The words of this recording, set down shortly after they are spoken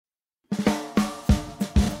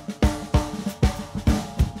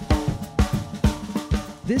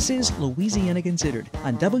This is Louisiana Considered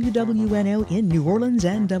on WWNO in New Orleans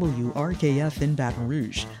and WRKF in Baton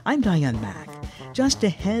Rouge. I'm Diane Mack. Just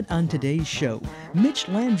ahead on today's show, Mitch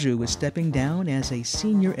Landrieu is stepping down as a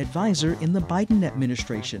senior advisor in the Biden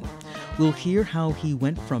administration. We'll hear how he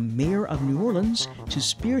went from mayor of New Orleans to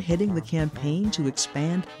spearheading the campaign to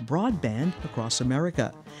expand broadband across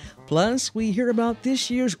America. Plus, we hear about this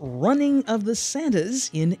year's running of the Santas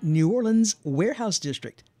in New Orleans' Warehouse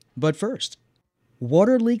District. But first,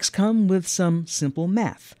 water leaks come with some simple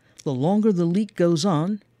math. The longer the leak goes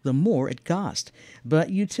on, the more it costs.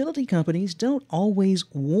 But utility companies don't always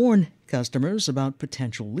warn customers about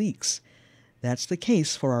potential leaks. That's the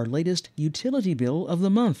case for our latest utility bill of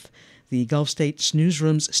the month. The Gulf States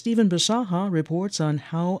Newsroom's Stephen Basaha reports on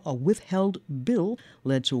how a withheld bill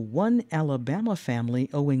led to one Alabama family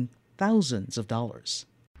owing thousands of dollars.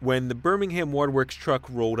 When the Birmingham Waterworks truck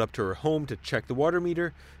rolled up to her home to check the water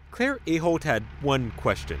meter, Claire Aholt had one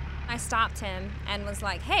question. I stopped him and was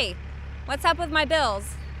like, hey, what's up with my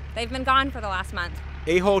bills? They've been gone for the last month.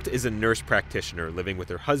 Aholt is a nurse practitioner living with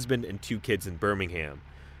her husband and 2 kids in Birmingham.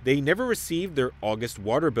 They never received their August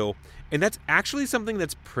water bill, and that's actually something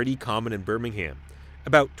that's pretty common in Birmingham.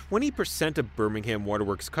 About 20% of Birmingham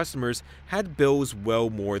Waterworks customers had bills well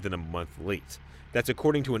more than a month late. That's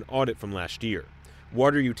according to an audit from last year.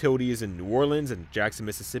 Water utilities in New Orleans and Jackson,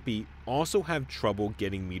 Mississippi also have trouble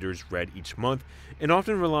getting meters read each month and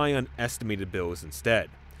often rely on estimated bills instead.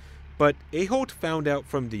 But Aholt found out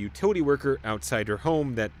from the utility worker outside her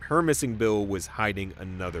home that her missing bill was hiding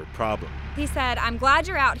another problem. He said, I'm glad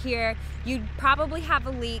you're out here. You probably have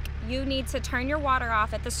a leak. You need to turn your water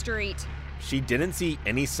off at the street. She didn't see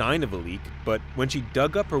any sign of a leak, but when she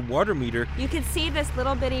dug up her water meter, you could see this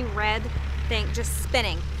little bitty red thing just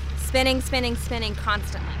spinning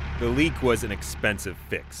constantly. The leak was an expensive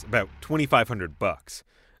fix, about $2,500.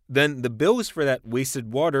 Then the bills for that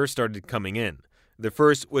wasted water started coming in. The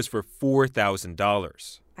first was for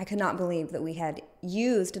 $4,000. I could not believe that we had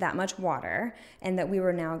used that much water and that we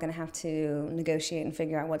were now going to have to negotiate and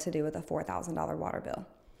figure out what to do with a $4,000 water bill.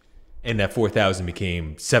 And that $4,000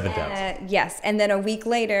 became $7,000. Yes, and then a week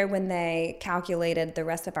later when they calculated the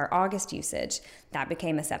rest of our August usage, that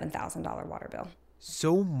became a $7,000 water bill.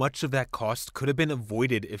 So much of that cost could have been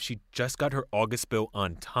avoided if she just got her August bill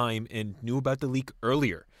on time and knew about the leak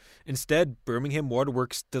earlier. Instead, Birmingham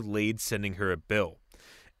Waterworks delayed sending her a bill.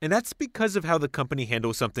 And that's because of how the company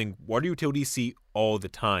handles something water utilities see all the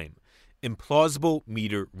time: implausible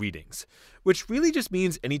meter readings, which really just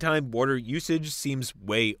means anytime water usage seems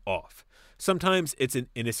way off. Sometimes it's an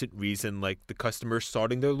innocent reason, like the customer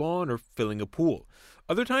sodding their lawn or filling a pool.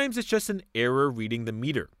 Other times it's just an error reading the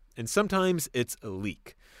meter. And sometimes it's a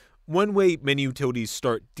leak. One way many utilities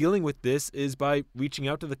start dealing with this is by reaching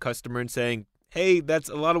out to the customer and saying, hey, that's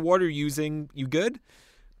a lot of water you're using. You good?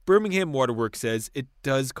 Birmingham Waterworks says it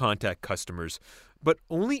does contact customers, but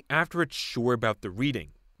only after it's sure about the reading,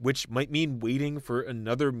 which might mean waiting for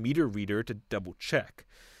another meter reader to double check.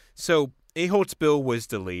 So Aholt's bill was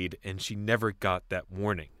delayed and she never got that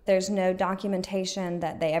warning. There's no documentation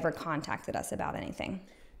that they ever contacted us about anything.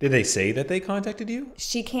 Did they say that they contacted you?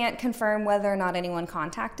 She can't confirm whether or not anyone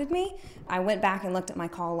contacted me. I went back and looked at my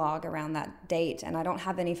call log around that date, and I don't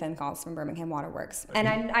have any phone calls from Birmingham Waterworks. And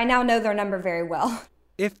I now know their number very well.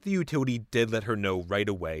 If the utility did let her know right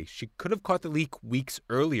away, she could have caught the leak weeks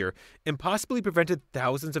earlier and possibly prevented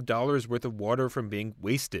thousands of dollars worth of water from being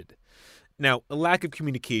wasted. Now, a lack of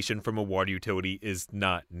communication from a water utility is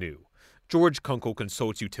not new. George Kunkel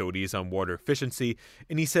consults utilities on water efficiency,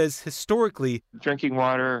 and he says historically, drinking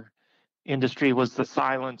water industry was the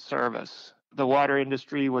silent service. The water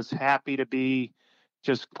industry was happy to be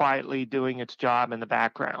just quietly doing its job in the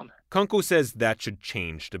background. Kunkel says that should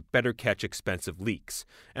change to better catch expensive leaks.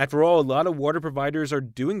 After all, a lot of water providers are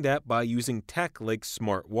doing that by using tech like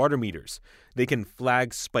smart water meters. They can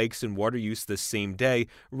flag spikes in water use the same day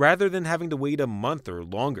rather than having to wait a month or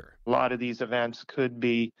longer. A lot of these events could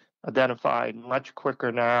be identified much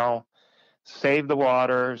quicker now, save the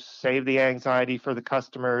water, save the anxiety for the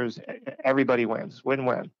customers. Everybody wins,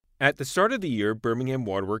 win-win. At the start of the year, Birmingham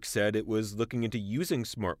Waterworks said it was looking into using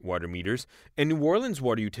smart water meters, and New Orleans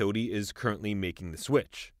Water Utility is currently making the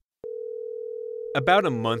switch. About a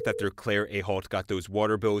month after Claire Aholt got those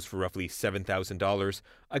water bills for roughly $7,000,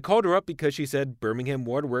 I called her up because she said Birmingham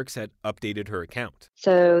Waterworks had updated her account.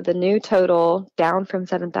 So the new total down from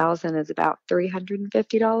 $7,000 is about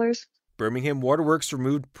 $350. Birmingham Waterworks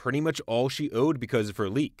removed pretty much all she owed because of her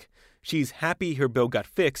leak. She's happy her bill got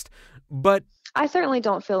fixed, but I certainly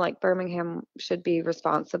don't feel like Birmingham should be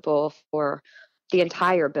responsible for the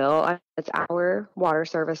entire bill. It's our water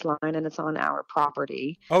service line and it's on our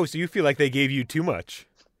property. Oh, so you feel like they gave you too much?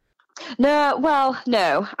 No, well,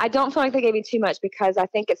 no, I don't feel like they gave you too much because I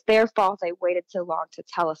think it's their fault they waited so long to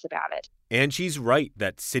tell us about it. And she's right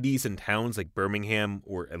that cities and towns like Birmingham,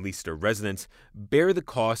 or at least their residents, bear the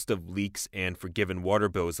cost of leaks and forgiven water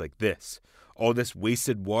bills like this. All this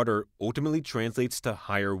wasted water ultimately translates to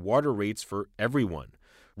higher water rates for everyone.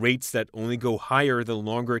 Rates that only go higher the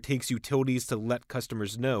longer it takes utilities to let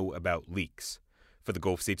customers know about leaks. For the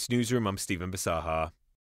Gulf States Newsroom, I'm Stephen Basaha.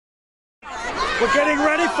 We're getting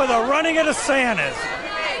ready for the running of the Santas.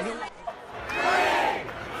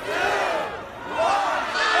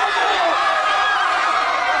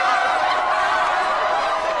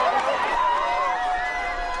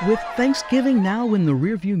 With Thanksgiving now in the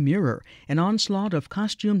rearview mirror, an onslaught of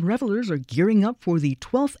costumed revelers are gearing up for the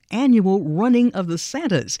 12th annual Running of the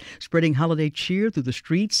Santas, spreading holiday cheer through the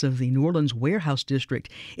streets of the New Orleans Warehouse District.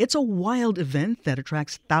 It's a wild event that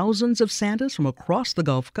attracts thousands of Santas from across the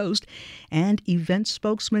Gulf Coast, and event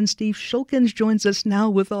spokesman Steve Shulkins joins us now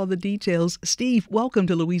with all the details. Steve, welcome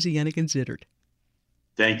to Louisiana Considered.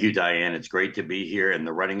 Thank you, Diane. It's great to be here, and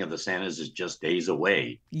the running of the Santas is just days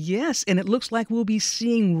away. Yes, and it looks like we'll be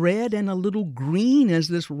seeing red and a little green as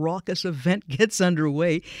this raucous event gets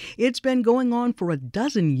underway. It's been going on for a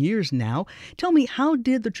dozen years now. Tell me, how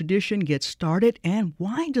did the tradition get started, and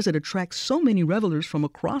why does it attract so many revelers from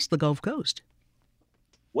across the Gulf Coast?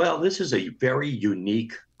 Well, this is a very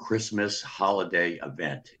unique Christmas holiday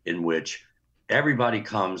event in which everybody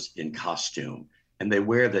comes in costume, and they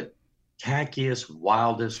wear the tackiest,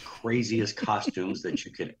 wildest, craziest costumes that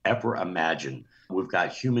you could ever imagine. We've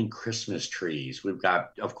got human Christmas trees. We've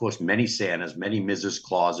got, of course, many Santas, many Mrs.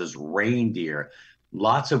 Clauses, reindeer.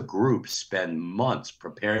 Lots of groups spend months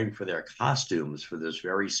preparing for their costumes for this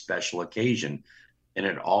very special occasion. And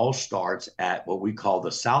it all starts at what we call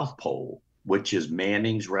the South Pole, which is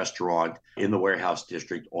Manning's restaurant in the Warehouse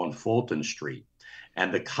District on Fulton Street.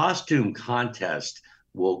 And the costume contest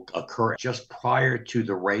will occur just prior to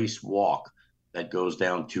the race walk that goes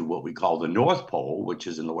down to what we call the North Pole, which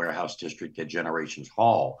is in the Warehouse District at Generations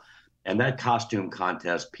Hall. And that costume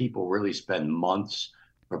contest, people really spend months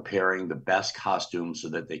preparing the best costumes so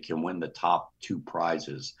that they can win the top two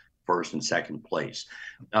prizes, first and second place.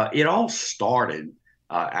 It all started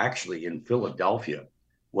actually in Philadelphia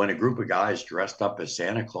when a group of guys dressed up as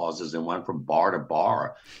Santa Clauses and went from bar to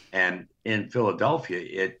bar. And in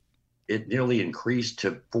Philadelphia, it nearly increased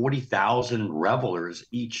to 40,000 revelers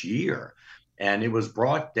each year. And it was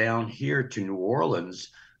brought down here to New Orleans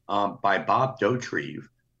by Bob Dautrieve,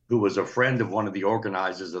 who was a friend of one of the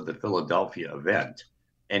organizers of the Philadelphia event.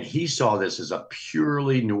 And he saw this as a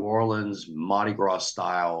purely New Orleans Mardi Gras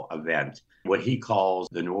style event, what he calls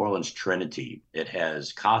the New Orleans Trinity. It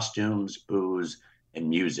has costumes, booze, and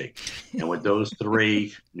music. And with those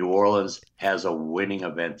three, New Orleans has a winning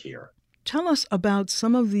event here. Tell us about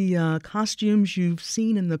some of the costumes you've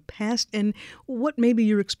seen in the past and what maybe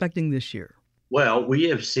you're expecting this year. Well, we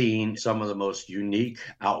have seen some of the most unique,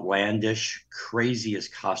 outlandish,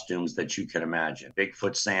 craziest costumes that you can imagine.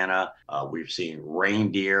 Bigfoot Santa, we've seen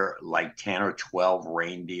reindeer, like 10 or 12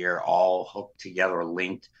 reindeer, all hooked together,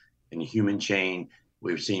 linked in a human chain.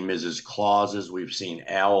 We've seen Mrs. Clauses, we've seen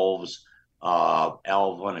elves, elf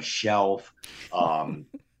on a shelf, a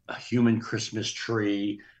human Christmas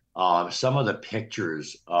tree. Some of the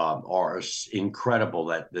pictures are incredible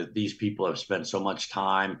that these people have spent so much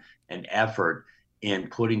time and effort in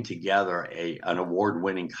putting together an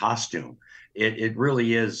award-winning costume. It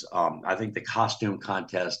really is. I think the costume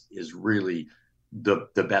contest is really the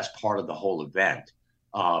best part of the whole event.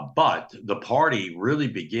 But the party really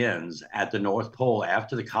begins at the North Pole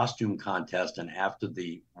after the costume contest and after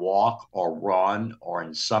the walk or run, or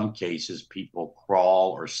in some cases, people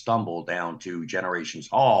crawl or stumble down to Generations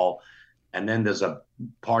Hall. And then there's a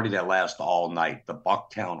party that lasts all night. The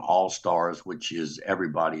Bucktown All-Stars, which is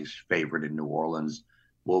everybody's favorite in New Orleans,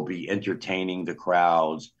 will be entertaining the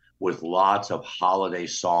crowds with lots of holiday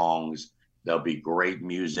songs. There'll be great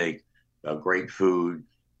music, great food,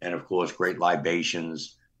 and of course, great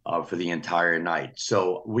libations for the entire night.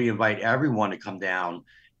 So we invite everyone to come down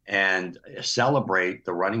and celebrate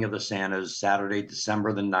the running of the Santas Saturday,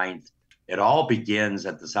 December the 9th. It all begins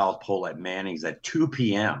at the South Pole at Manning's at 2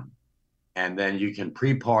 p.m. And then you can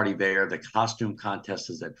pre-party there. The costume contest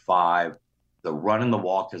is at 5. The run and the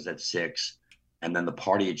walk is at 6. And then the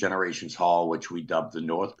party at Generations Hall, which we dubbed the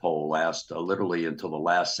North Pole, lasts literally until the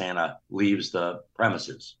last Santa leaves the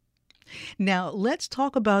premises. Now, let's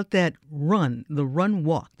talk about that run, the run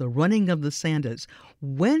walk, the running of the Santas.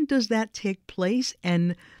 When does that take place,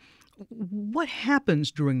 and what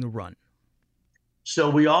happens during the run? So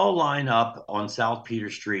we all line up on South Peter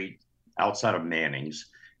Street outside of Manning's,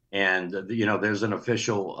 And, there's an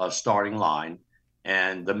official starting line.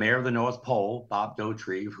 And the mayor of the North Pole, Bob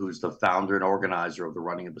Dotrieve, who's the founder and organizer of the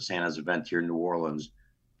Running of the Santas event here in New Orleans,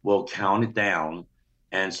 will count it down.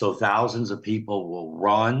 And so thousands of people will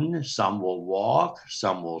run, some will walk,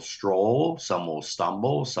 some will stroll, some will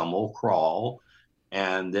stumble, some will crawl.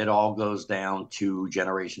 And it all goes down to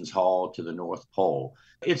Generations Hall to the North Pole.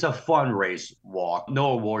 It's a fun race walk.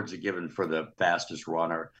 No awards are given for the fastest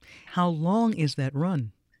runner. How long is that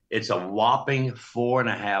run? It's a whopping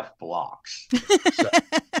 4.5 blocks. So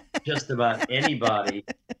just about anybody,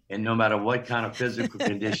 and no matter what kind of physical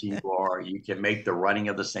condition you are, you can make the running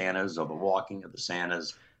of the Santas or the walking of the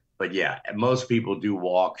Santas. But yeah, most people do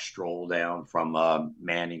walk, stroll down from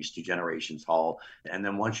Manning's to Generations Hall. And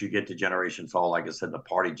then once you get to Generations Hall, like I said, the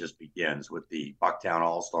party just begins with the Bucktown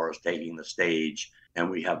All-Stars taking the stage.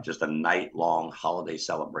 And we have just a night-long holiday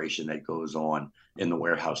celebration that goes on in the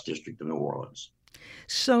Warehouse District of New Orleans.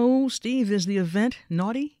 So, Steve, is the event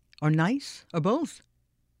naughty or nice or both?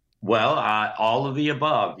 Well, all of the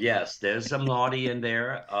above. Yes, there's some naughty in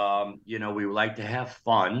there. We like to have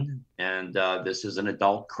fun, and this is an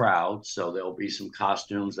adult crowd, so there'll be some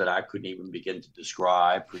costumes that I couldn't even begin to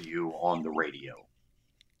describe for you on the radio.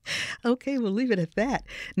 Okay, we'll leave it at that.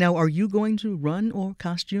 Now, are you going to run or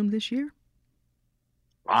costume this year?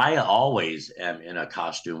 I always am in a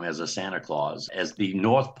costume as a Santa Claus, as the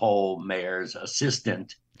North Pole mayor's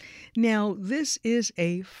assistant. Now, this is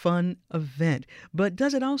a fun event, but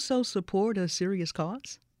does it also support a serious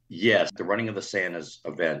cause? Yes, the Running of the Santas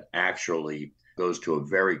event actually goes to a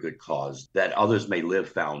very good cause, that Others May Live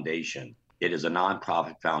Foundation. It is a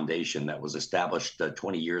nonprofit foundation that was established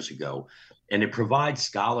 20 years ago, and it provides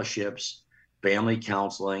scholarships, family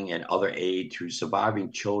counseling, and other aid to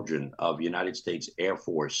surviving children of United States Air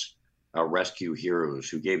Force rescue heroes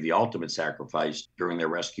who gave the ultimate sacrifice during their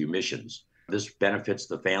rescue missions. This benefits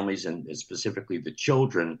the families and specifically the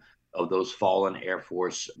children of those fallen Air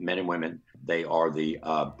Force men and women. They are the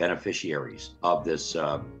beneficiaries of this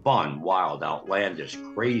fun, wild, outlandish,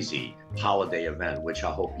 crazy holiday event, which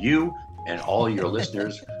I hope you and all your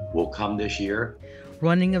listeners will come this year.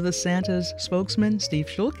 Running of the Santas spokesman Steve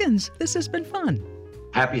Shulkins, this has been fun.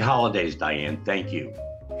 Happy holidays, Diane. Thank you.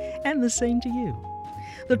 And the same to you.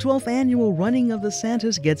 The 12th annual Running of the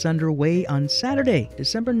Santas gets underway on Saturday,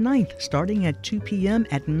 December 9th, starting at 2 p.m.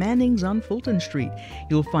 at Manning's on Fulton Street.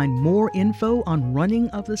 You'll find more info on Running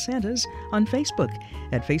of the Santas on Facebook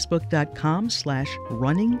at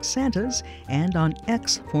facebook.com/Running Santas and on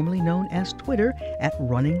X, formerly known as Twitter, at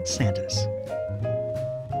Running Santas.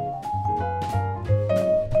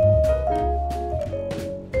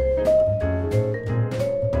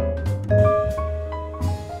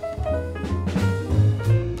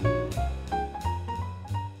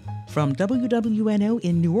 From WWNO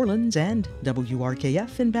in New Orleans and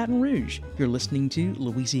WRKF in Baton Rouge, you're listening to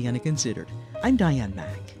Louisiana Considered. I'm Diane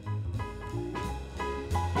Mack.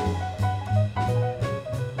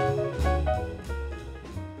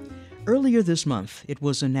 Earlier this month, it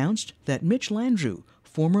was announced that Mitch Landrieu,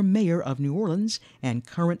 former mayor of New Orleans and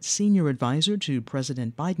current senior advisor to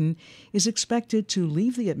President Biden, is expected to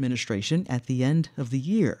leave the administration at the end of the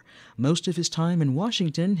year. Most of his time in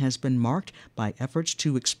Washington has been marked by efforts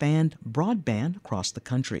to expand broadband across the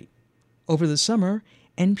country. Over the summer,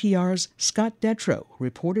 NPR's Scott Detrow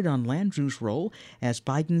reported on Landrieu's role as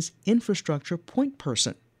Biden's infrastructure point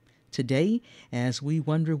person. Today, as we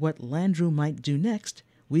wonder what Landrieu might do next,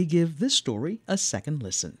 we give this story a second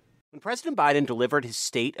listen. When President Biden delivered his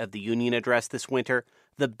State of the Union address this winter,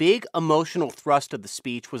 the big emotional thrust of the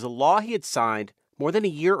speech was a law he had signed more than a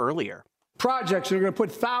year earlier. Projects that are going to put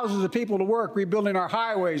thousands of people to work rebuilding our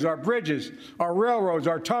highways, our bridges, our railroads,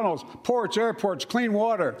 our tunnels, ports, airports, clean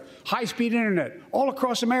water, high-speed internet, all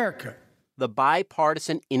across America. The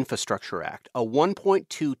Bipartisan Infrastructure Act, a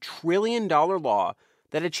 $1.2 trillion law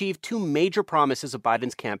that achieved two major promises of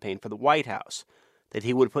Biden's campaign for the White House: that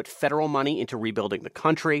he would put federal money into rebuilding the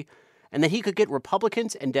country, and that he could get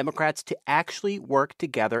Republicans and Democrats to actually work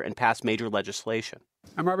together and pass major legislation.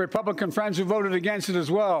 And my Republican friends who voted against it as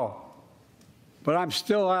well. But I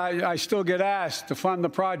still get asked to fund the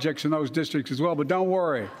projects in those districts as well. But don't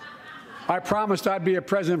worry. I promised I'd be a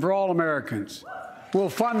president for all Americans. We'll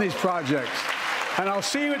fund these projects, and I'll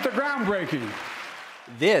see you at the groundbreaking.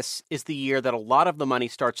 This is the year that a lot of the money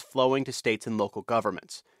starts flowing to states and local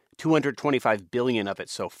governments. $225 billion of it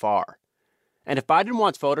so far. And if Biden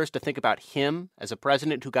wants voters to think about him as a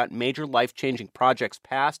president who got major life-changing projects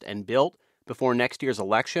passed and built before next year's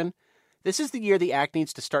election, this is the year the act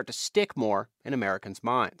needs to start to stick more in Americans'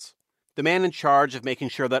 minds. The man in charge of making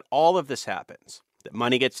sure that all of this happens, that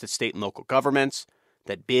money gets to state and local governments,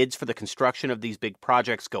 that bids for the construction of these big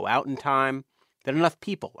projects go out in time, that enough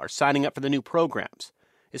people are signing up for the new programs,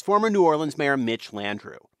 is former New Orleans Mayor Mitch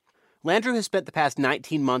Landrieu. Landrieu has spent the past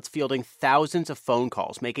 19 months fielding thousands of phone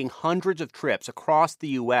calls, making hundreds of trips across the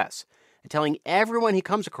U.S., and telling everyone he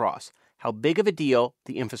comes across how big of a deal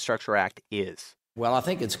the Infrastructure Act is. Well, I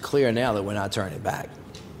think it's clear now that we're not turning back.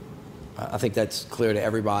 I think that's clear to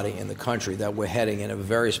everybody in the country that we're heading in a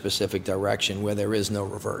very specific direction where there is no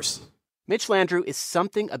reverse. Mitch Landrieu is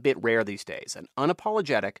something a bit rare these days, an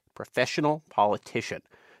unapologetic, professional politician,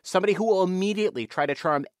 somebody who will immediately try to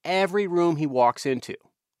charm every room he walks into,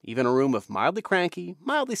 even a room of mildly cranky,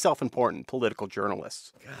 mildly self-important political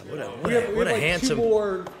journalists. God, what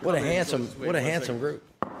a handsome group.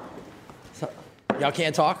 So, y'all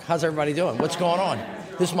can't talk? How's everybody doing? What's going on?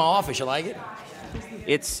 This is my office. You like it?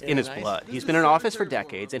 It's in his blood. He's been in office for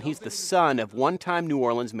decades, and he's the son of one-time New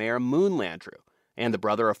Orleans Mayor Moon Landrieu and the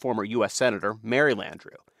brother of former U.S. Senator Mary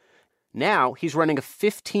Landrieu. Now he's running a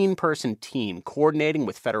 15-person team coordinating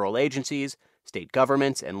with federal agencies, state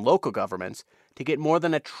governments, and local governments to get more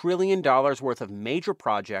than $1 trillion worth of major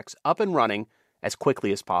projects up and running as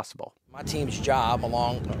quickly as possible. My team's job,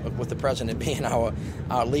 along with the president being our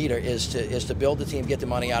leader, is to build the team, get the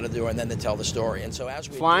money out of the door, and then to tell the story. And so, as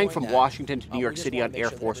we're flying from Washington to New York City on Air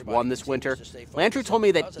Force One this winter, Landrieu told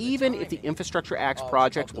me that even if the Infrastructure Act's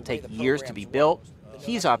projects will take years to be built,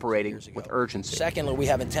 he's operating with urgency. Secondly, we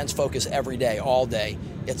have intense focus every day, all day.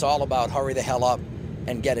 It's all about hurry the hell up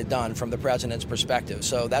and get it done from the president's perspective.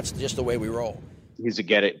 So that's just the way we roll. He's a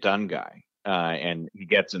get-it-done guy. And he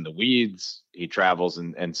gets in the weeds, he travels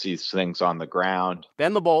and sees things on the ground.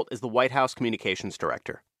 Ben LeBolt is the White House communications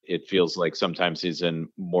director. It feels like sometimes he's in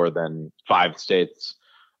more than 5 states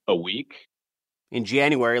a week. In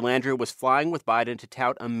January, Landrieu was flying with Biden to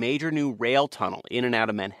tout a major new rail tunnel in and out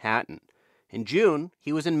of Manhattan. In June,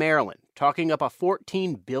 he was in Maryland, talking up a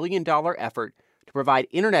 $14 billion effort to provide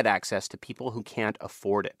internet access to people who can't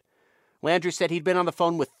afford it. Landrieu said he'd been on the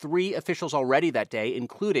phone with 3 officials already that day,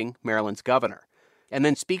 including Maryland's governor. And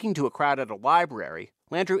then speaking to a crowd at a library,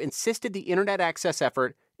 Landrieu insisted the internet access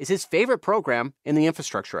effort is his favorite program in the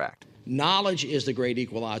Infrastructure Act. Knowledge is the great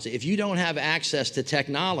equalizer. If you don't have access to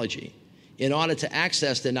technology in order to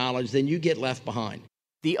access the knowledge, then you get left behind.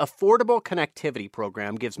 The Affordable Connectivity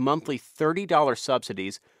Program gives monthly $30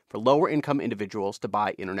 subsidies for lower-income individuals to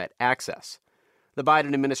buy internet access. The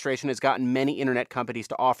Biden administration has gotten many internet companies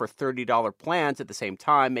to offer $30 plans at the same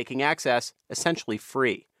time, making access essentially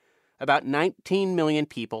free. About 19 million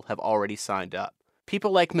people have already signed up.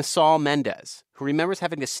 People like Misal Mendez, who remembers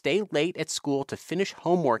having to stay late at school to finish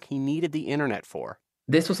homework he needed the internet for.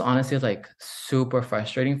 This was honestly super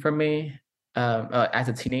frustrating for me as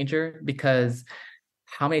a teenager, because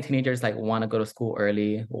how many teenagers want to go to school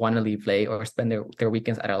early, want to leave late, or spend their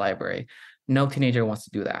weekends at a library? No teenager wants to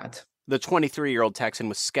do that. The 23-year-old Texan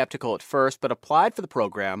was skeptical at first, but applied for the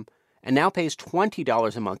program and now pays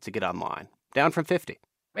 $20 a month to get online, down from $50.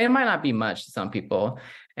 It might not be much to some people.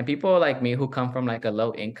 And people like me who come from a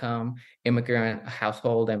low-income immigrant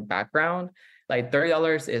household and background,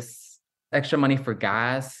 $30 is extra money for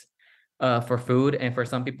gas, for food, and for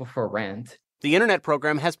some people for rent. The internet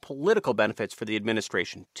program has political benefits for the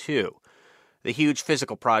administration, too. The huge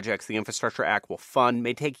physical projects the Infrastructure Act will fund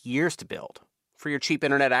may take years to build. For your cheap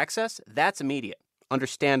internet access, that's immediate,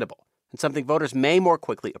 understandable, and something voters may more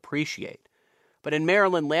quickly appreciate. But in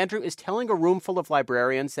Maryland, Landrieu is telling a room full of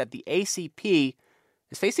librarians that the ACP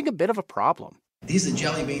is facing a bit of a problem. These are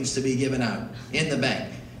jelly beans to be given out in the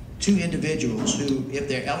bank to individuals who, if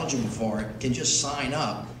they're eligible for it, can just sign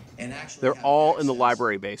up and actually... They're all in the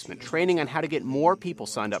library basement, training on how to get more people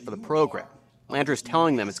signed up for the program. Landrieu's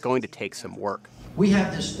telling them it's going to take some work. We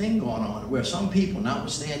have this thing going on where some people,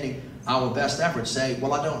 notwithstanding our best efforts, say,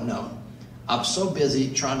 well, I don't know. I'm so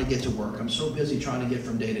busy trying to get to work. I'm so busy trying to get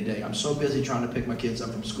from day to day. I'm so busy trying to pick my kids up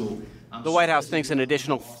from school. The White House thinks an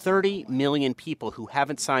additional 30 million people who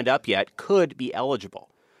haven't signed up yet could be eligible.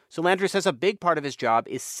 So Landrieu says a big part of his job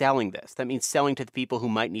is selling this. That means selling to the people who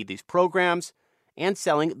might need these programs and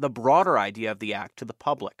selling the broader idea of the act to the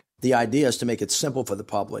public. The idea is to make it simple for the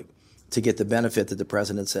public to get the benefit that the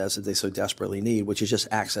president says that they so desperately need, which is just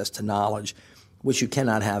access to knowledge, which you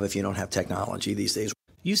cannot have if you don't have technology these days.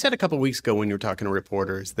 You said a couple of weeks ago when you were talking to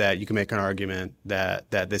reporters that you can make an argument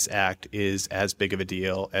that this act is as big of a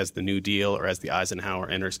deal as the New Deal or as the Eisenhower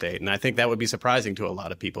Interstate. And I think that would be surprising to a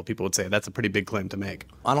lot of people. People would say that's a pretty big claim to make.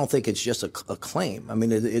 I don't think it's just a claim. I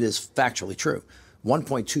mean, it is factually true.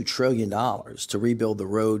 $1.2 trillion to rebuild the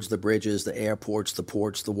roads, the bridges, the airports, the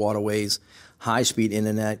ports, the waterways, high-speed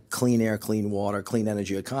internet, clean air, clean water, clean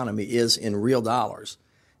energy economy is, in real dollars,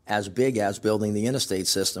 as big as building the interstate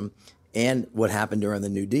system and what happened during the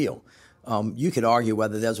New Deal. You could argue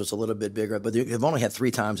whether theirs was a little bit bigger, but they've only had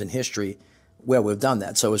 3 times in history where we've done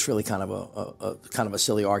that. So it's really kind of a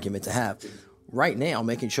silly argument to have. Right now,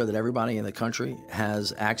 making sure that everybody in the country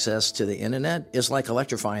has access to the internet is like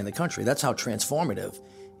electrifying the country. That's how transformative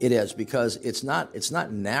it is, because it's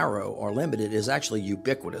not narrow or limited. It is actually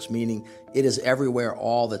ubiquitous, meaning it is everywhere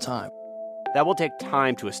all the time. That will take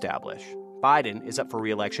time to establish. Biden is up for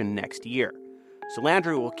re-election next year. So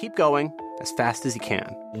Landrieu will keep going as fast as he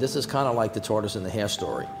can. This is kind of like the tortoise and the hare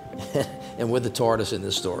story, and we're the tortoise in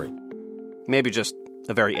this story. Maybe just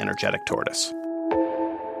a very energetic tortoise.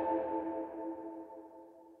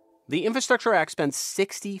 The Infrastructure Act spends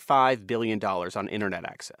 $65 billion on internet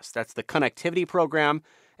access. That's the connectivity program,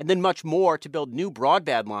 and then much more to build new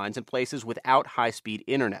broadband lines in places without high-speed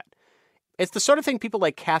internet. It's the sort of thing people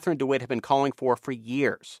like Catherine DeWitt have been calling for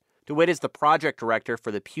years. DeWitt is the project director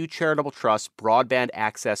for the Pew Charitable Trust Broadband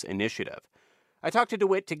Access Initiative. I talked to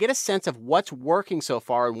DeWitt to get a sense of what's working so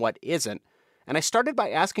far and what isn't, and I started by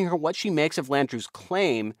asking her what she makes of Landrieu's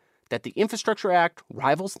claim that the Infrastructure Act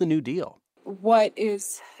rivals the New Deal. What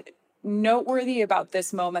is noteworthy about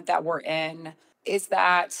this moment that we're in is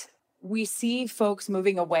that we see folks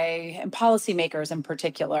moving away, and policymakers in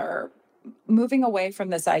particular, moving away from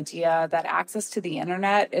this idea that access to the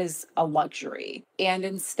internet is a luxury. And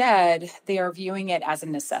instead, they are viewing it as a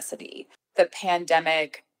necessity. The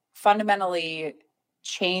pandemic fundamentally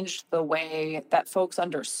changed the way that folks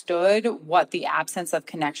understood what the absence of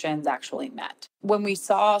connections actually meant. When we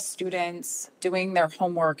saw students doing their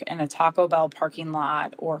homework in a Taco Bell parking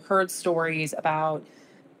lot, or heard stories about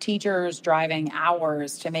teachers driving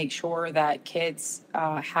hours to make sure that kids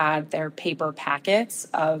had their paper packets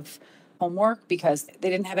of homework because they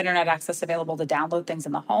didn't have internet access available to download things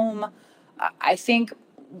in the home, I think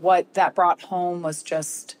what that brought home was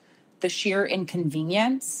just the sheer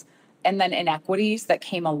inconvenience and then inequities that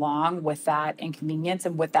came along with that inconvenience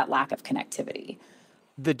and with that lack of connectivity.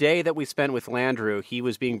 The day that we spent with Landrieu, he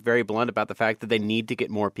was being very blunt about the fact that they need to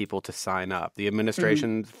get more people to sign up. The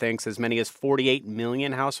administration thinks as many as 48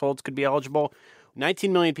 million households could be eligible.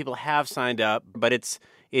 19 million people have signed up, but it's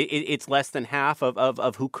less than half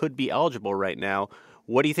of who could be eligible right now.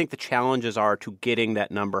 What do you think the challenges are to getting that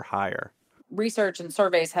number higher? Research and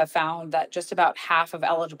surveys have found that just about half of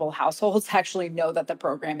eligible households actually know that the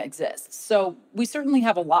program exists. So we certainly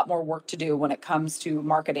have a lot more work to do when it comes to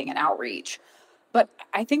marketing and outreach. But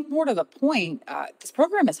I think more to the point, this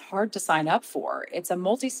program is hard to sign up for. It's a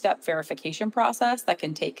multi-step verification process that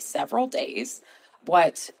can take several days.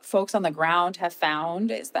 What folks on the ground have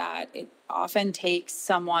found is that it often takes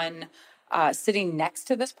someone sitting next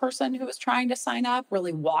to this person who is trying to sign up,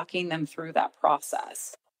 really walking them through that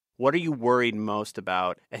process. What are you worried most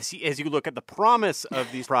about as you look at the promise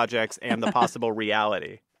of these projects and the possible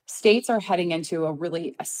reality? States are heading into a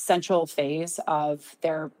really essential phase of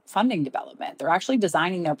their funding development. They're actually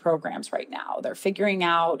designing their programs right now. They're figuring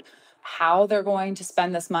out how they're going to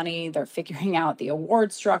spend this money. They're figuring out the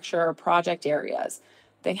award structure, project areas.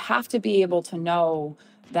 They have to be able to know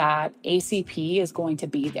that ACP is going to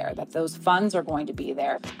be there, that those funds are going to be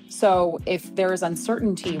there. So if there's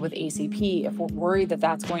uncertainty with ACP, if we're worried that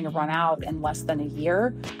that's going to run out in less than a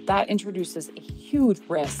year, that introduces a huge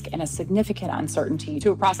risk and a significant uncertainty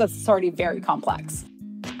to a process that's already very complex.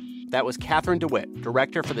 That was Catherine DeWitt,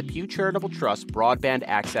 director for the Pew Charitable Trust Broadband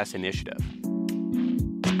Access Initiative.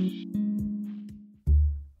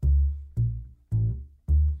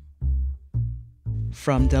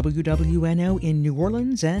 From WWNO in New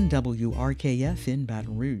Orleans and WRKF in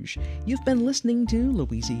Baton Rouge, you've been listening to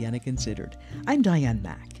Louisiana Considered. I'm Diane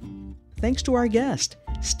Mack. Thanks to our guest,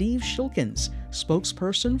 Steve Shilkins,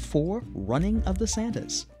 spokesperson for Running of the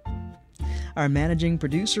Santas. Our managing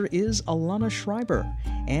producer is Alana Schreiber,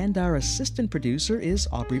 and our assistant producer is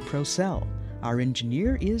Aubrey Procell. Our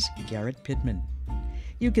engineer is Garrett Pittman.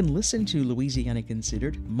 You can listen to Louisiana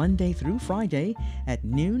Considered Monday through Friday at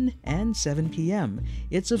noon and 7 p.m.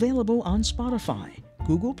 It's available on Spotify,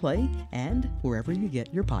 Google Play, and wherever you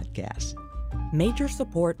get your podcasts. Major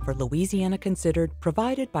support for Louisiana Considered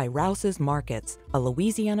provided by Rouse's Markets, a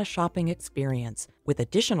Louisiana shopping experience, with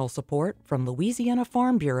additional support from Louisiana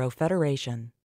Farm Bureau Federation.